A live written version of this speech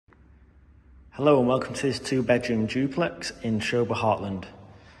Hello and welcome to this 2-bedroom duplex in Sobha Hartland.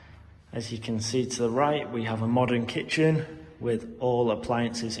 As you can see to the right, we have a modern kitchen with all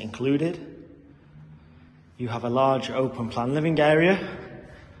appliances included. You have a large open plan living area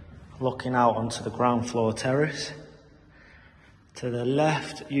looking out onto the ground floor terrace. To the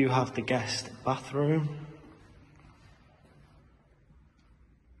left, you have the guest bathroom.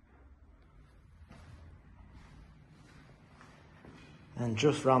 And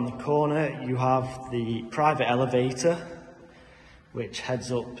just round the corner, you have the private elevator, which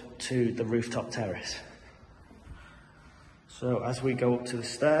heads up to the rooftop terrace. So as we go up to the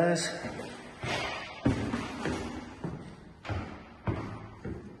stairs,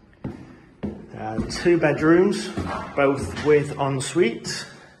 there are 2 bedrooms, both with en-suites.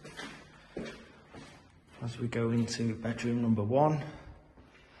 As we go into bedroom number 1,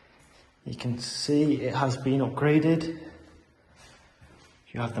 you can see it has been upgraded.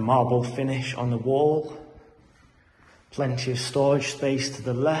 You have the marble finish on the wall, plenty of storage space to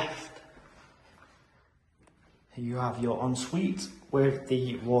the left. Here you have your ensuite with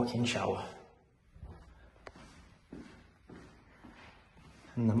the walk-in shower.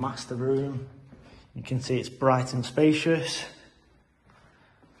 And the master room, you can see it's bright and spacious,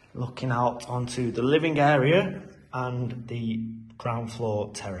 looking out onto the living area and the ground floor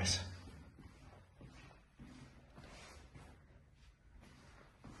terrace.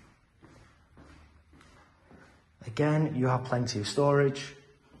 Again, you have plenty of storage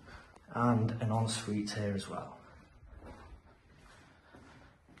and an ensuite here as well.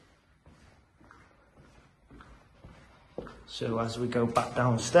 So as we go back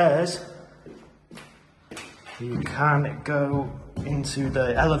downstairs, you can go into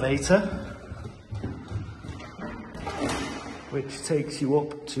the elevator, which takes you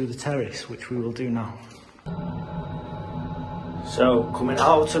up to the terrace, which we will do now. So coming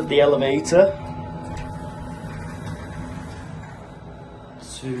out of the elevator,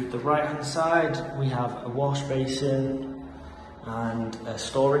 to the right hand side, we have a wash basin and a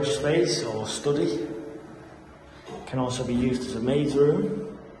storage space or study. It can also be used as a maid's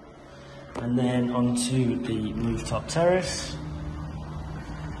room. And then onto the rooftop terrace.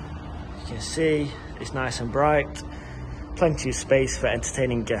 You can see it's nice and bright, plenty of space for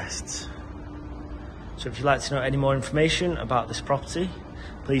entertaining guests. So if you'd like to know any more information about this property,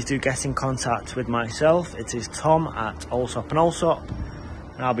 please do get in contact with myself. It is Tom at Allsopp&Allsopp.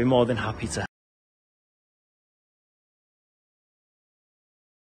 And I'll be more than happy to